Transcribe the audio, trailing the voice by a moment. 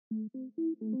Hello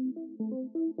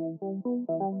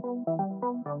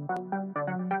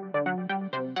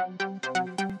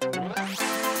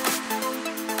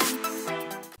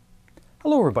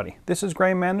everybody, this is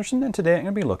Graeme Anderson, and today I'm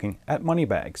going to be looking at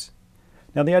Moneybags.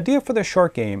 Now the idea for this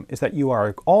short game is that you are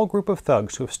an all group of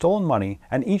thugs who have stolen money,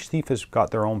 and each thief has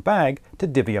got their own bag to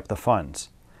divvy up the funds.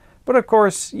 But of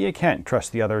course, you can't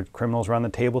trust the other criminals around the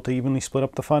table to evenly split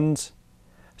up the funds.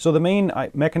 So the main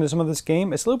mechanism of this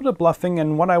game is a little bit of bluffing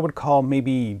and what I would call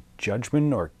maybe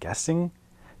judgment or guessing.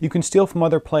 You can steal from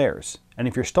other players, and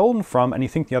if you're stolen from and you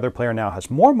think the other player now has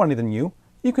more money than you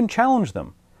can challenge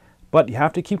them. But you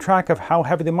have to keep track of how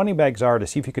heavy the money bags are to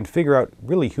see if you can figure out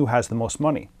really who has the most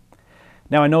money.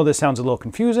 Now I know this sounds a little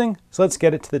confusing, so let's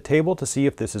get it to the table to see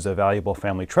if this is a valuable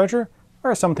family treasure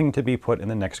or something to be put in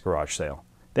the next garage sale.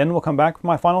 Then we'll come back with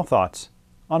my final thoughts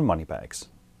on Moneybags.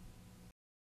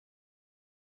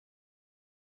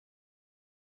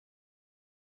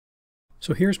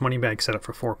 So here's Moneybags set up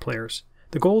for 4 players.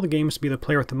 The goal of the game is to be the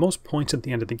player with the most points at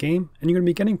the end of the game, and you're going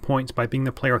to be getting points by being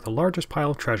the player with the largest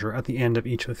pile of treasure at the end of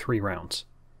each of the 3 rounds.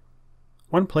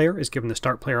 One player is given the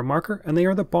start player marker, and they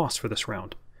are the boss for this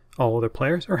round. All other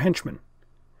players are henchmen.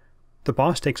 The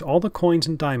boss takes all the coins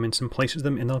and diamonds and places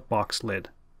them in the box lid.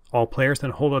 All players then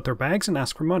hold out their bags and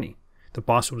ask for money. The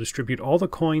boss will distribute all the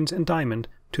coins and diamond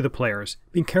to the players,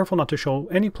 being careful not to show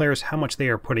any players how much they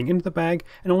are putting into the bag,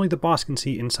 and only the boss can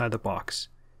see inside the box.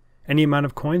 Any amount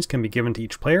of coins can be given to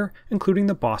each player, including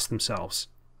the boss themselves.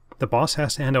 The boss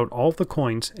has to hand out all of the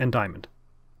coins and diamond.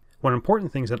 One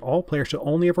important thing is that all players should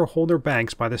only ever hold their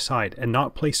bags by the side and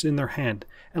not place it in their hand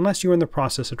unless you are in the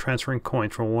process of transferring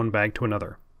coins from one bag to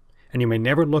another. And you may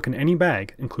never look in any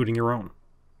bag, including your own.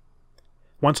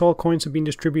 Once all coins have been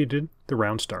distributed, the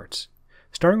round starts.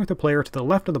 Starting with the player to the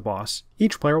left of the boss,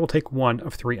 each player will take one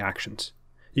of 3 actions.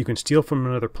 You can steal from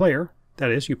another player,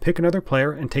 that is, you pick another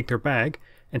player and take their bag,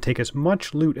 and take as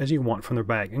much loot as you want from their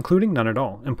bag, including none at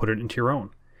all, and put it into your own,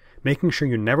 making sure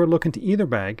you never look into either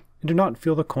bag and do not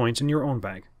feel the coins in your own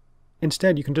bag.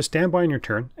 Instead, you can just stand by on your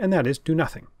turn, and that is, do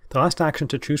nothing. The last action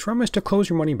to choose from is to close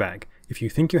your money bag. If you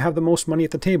think you have the most money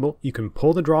at the table, you can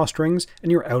pull the drawstrings and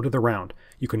you're out of the round.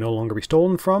 You can no longer be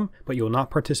stolen from, but you will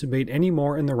not participate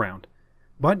anymore in the round.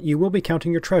 But you will be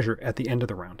counting your treasure at the end of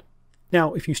the round.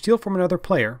 Now, if you steal from another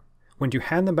player, when you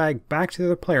hand the bag back to the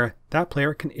other player, that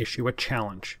player can issue a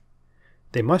challenge.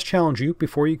 They must challenge you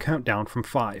before you count down from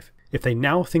 5. If they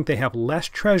now think they have less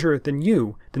treasure than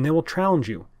you, then they will challenge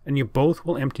you, and you both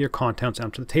will empty your contents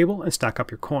onto the table and stack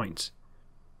up your coins.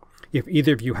 If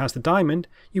either of you has the diamond,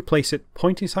 you place it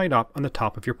pointy side up on the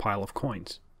top of your pile of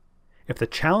coins. If the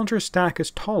challenger's stack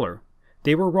is taller,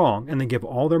 they were wrong and they give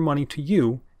all their money to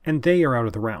you, and they are out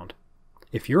of the round.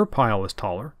 If your pile is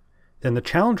taller, then the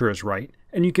challenger is right,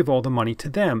 and you give all the money to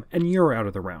them, and you're out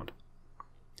of the round.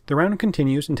 The round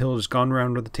continues until it has gone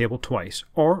around the table twice,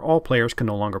 or all players can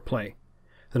no longer play.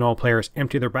 Then all players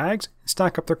empty their bags and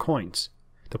stack up their coins.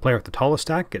 The player with the tallest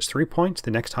stack gets 3 points, the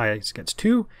next highest gets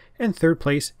 2, and third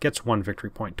place gets 1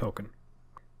 victory point token.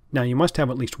 Now you must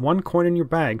have at least 1 coin in your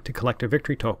bag to collect a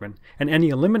victory token, and any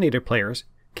eliminated players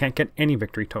can't get any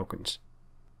victory tokens.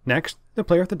 Next, the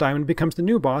player with the diamond becomes the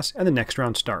new boss, and the next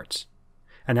round starts.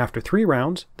 And after 3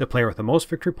 rounds, the player with the most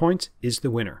victory points is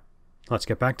the winner. Let's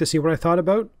get back to see what I thought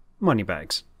about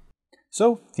Moneybags.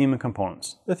 So, theme and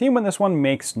components. The theme in this one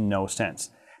makes no sense.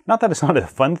 Not that it's not a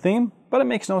fun theme, but it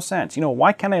makes no sense.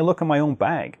 Why can't I look in my own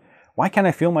bag? Why can't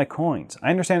I feel my coins? I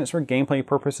understand it's for gameplay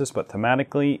purposes, but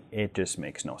thematically, it just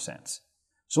makes no sense.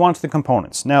 So on to the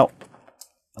components. Now,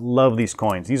 I love these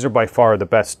coins. These are by far the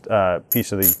best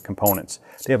piece of the components.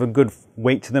 They have a good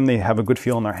weight to them, they have a good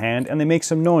feel in their hand, and they make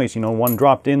some noise, one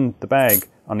dropped in the bag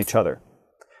on each other,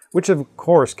 which of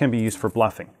course can be used for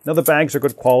bluffing. Now the bags are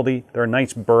good quality, they're a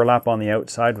nice burlap on the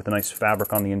outside with a nice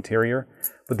fabric on the interior,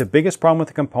 but the biggest problem with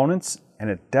the components, and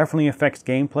it definitely affects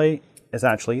gameplay, is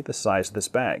actually the size of these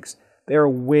bags. They are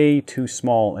way too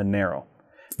small and narrow.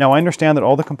 Now I understand that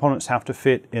all the components have to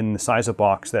fit in the size of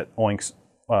box that Oinks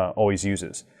always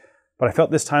uses, but I felt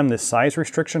this time this size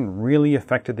restriction really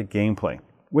affected the gameplay,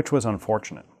 which was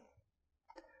unfortunate.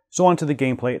 So on to the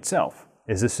gameplay itself.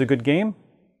 Is this a good game?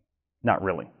 Not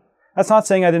really. That's not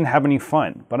saying I didn't have any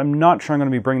fun, but I'm not sure I'm going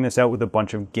to be bringing this out with a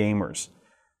bunch of gamers.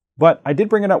 But I did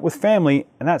bring it out with family,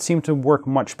 and that seemed to work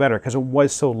much better because it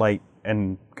was so light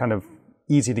and kind of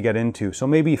easy to get into. So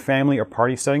maybe family or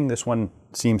party setting, this one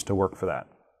seems to work for that.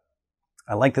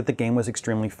 I like that the game was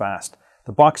extremely fast.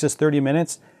 The box is 30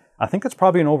 minutes. I think that's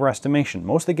probably an overestimation.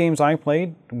 Most of the games I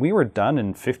played, we were done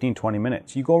in 15-20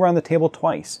 minutes. You go around the table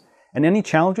twice, and any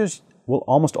challenges will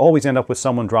almost always end up with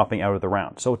someone dropping out of the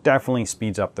round. So it definitely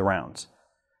speeds up the rounds.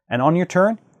 And on your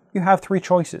turn, you have 3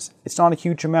 choices. It's not a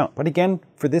huge amount, but again,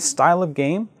 for this style of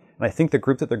game, and I think the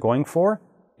group that they're going for,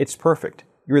 it's perfect.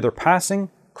 You're either passing,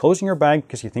 closing your bag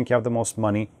because you think you have the most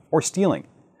money, or stealing.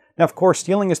 Now, of course,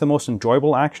 stealing is the most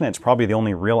enjoyable action. It's probably the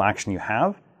only real action you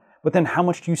have. But then how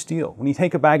much do you steal? When you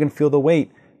take a bag and feel the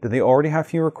weight, do they already have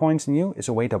fewer coins than you? Is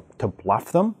a way to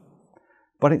bluff them?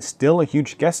 But it's still a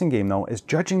huge guessing game, though, as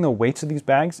judging the weights of these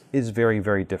bags is very,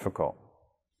 very difficult.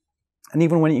 And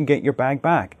even when you get your bag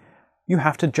back, you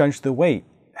have to judge the weight.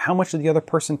 How much did the other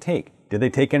person take? Did they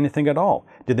take anything at all?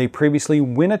 Did they previously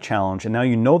win a challenge and now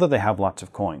you know that they have lots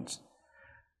of coins?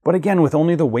 But again, with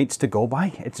only the weights to go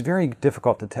by, it's very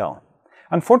difficult to tell.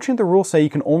 Unfortunately, the rules say you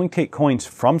can only take coins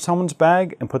from someone's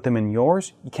bag and put them in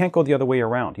yours. You can't go the other way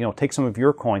around. Take some of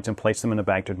your coins and place them in a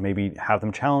bag to maybe have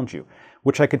them challenge you.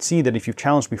 Which I could see that if you've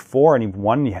challenged before and you've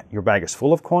won, your bag is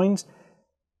full of coins,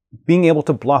 being able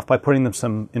to bluff by putting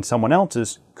them in someone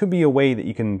else's could be a way that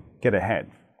you can get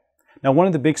ahead. Now, one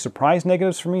of the big surprise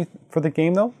negatives for me for the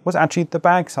game, though, was actually the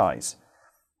bag size.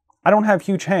 I don't have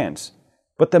huge hands,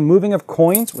 but the moving of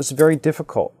coins was very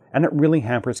difficult. And it really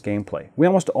hampers gameplay. We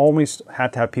almost always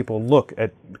had to have people look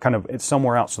at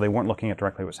somewhere else so they weren't looking at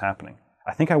directly what's happening.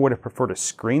 I think I would have preferred a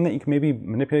screen that you can maybe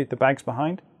manipulate the bags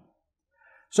behind.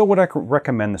 So would I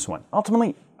recommend this one?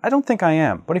 Ultimately, I don't think I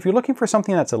am. But if you're looking for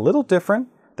something that's a little different,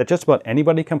 that just about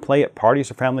anybody can play at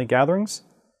parties or family gatherings,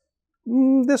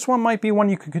 this one might be one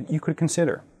you could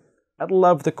consider. I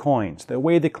love the coins, the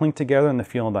way they clink together and the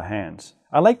feel of the hands.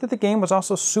 I like that the game was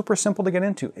also super simple to get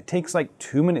into. It takes like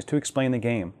 2 minutes to explain the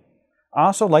game. I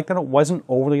also like that it wasn't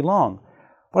overly long,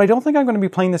 but I don't think I'm going to be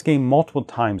playing this game multiple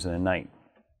times in a night.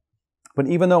 But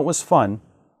even though it was fun,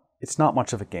 it's not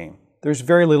much of a game. There's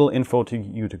very little info to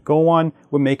you to go on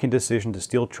when making a decision to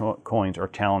steal coins or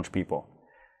challenge people.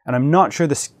 And I'm not sure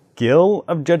the skill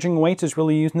of judging weights is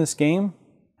really used in this game,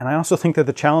 and I also think that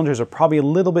the challenges are probably a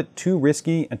little bit too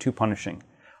risky and too punishing.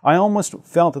 I almost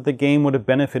felt that the game would have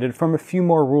benefited from a few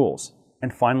more rules.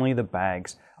 And finally, the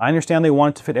bags. I understand they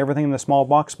wanted to fit everything in the small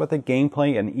box, but the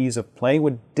gameplay and ease of play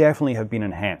would definitely have been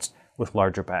enhanced with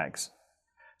larger bags.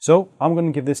 So I'm going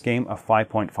to give this game a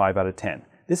 5.5 out of 10.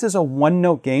 This is a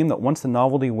one-note game that once the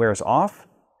novelty wears off,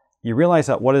 you realize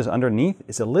that what is underneath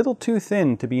is a little too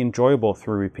thin to be enjoyable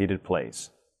through repeated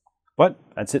plays. But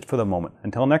that's it for the moment.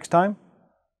 Until next time,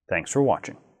 thanks for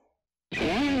watching.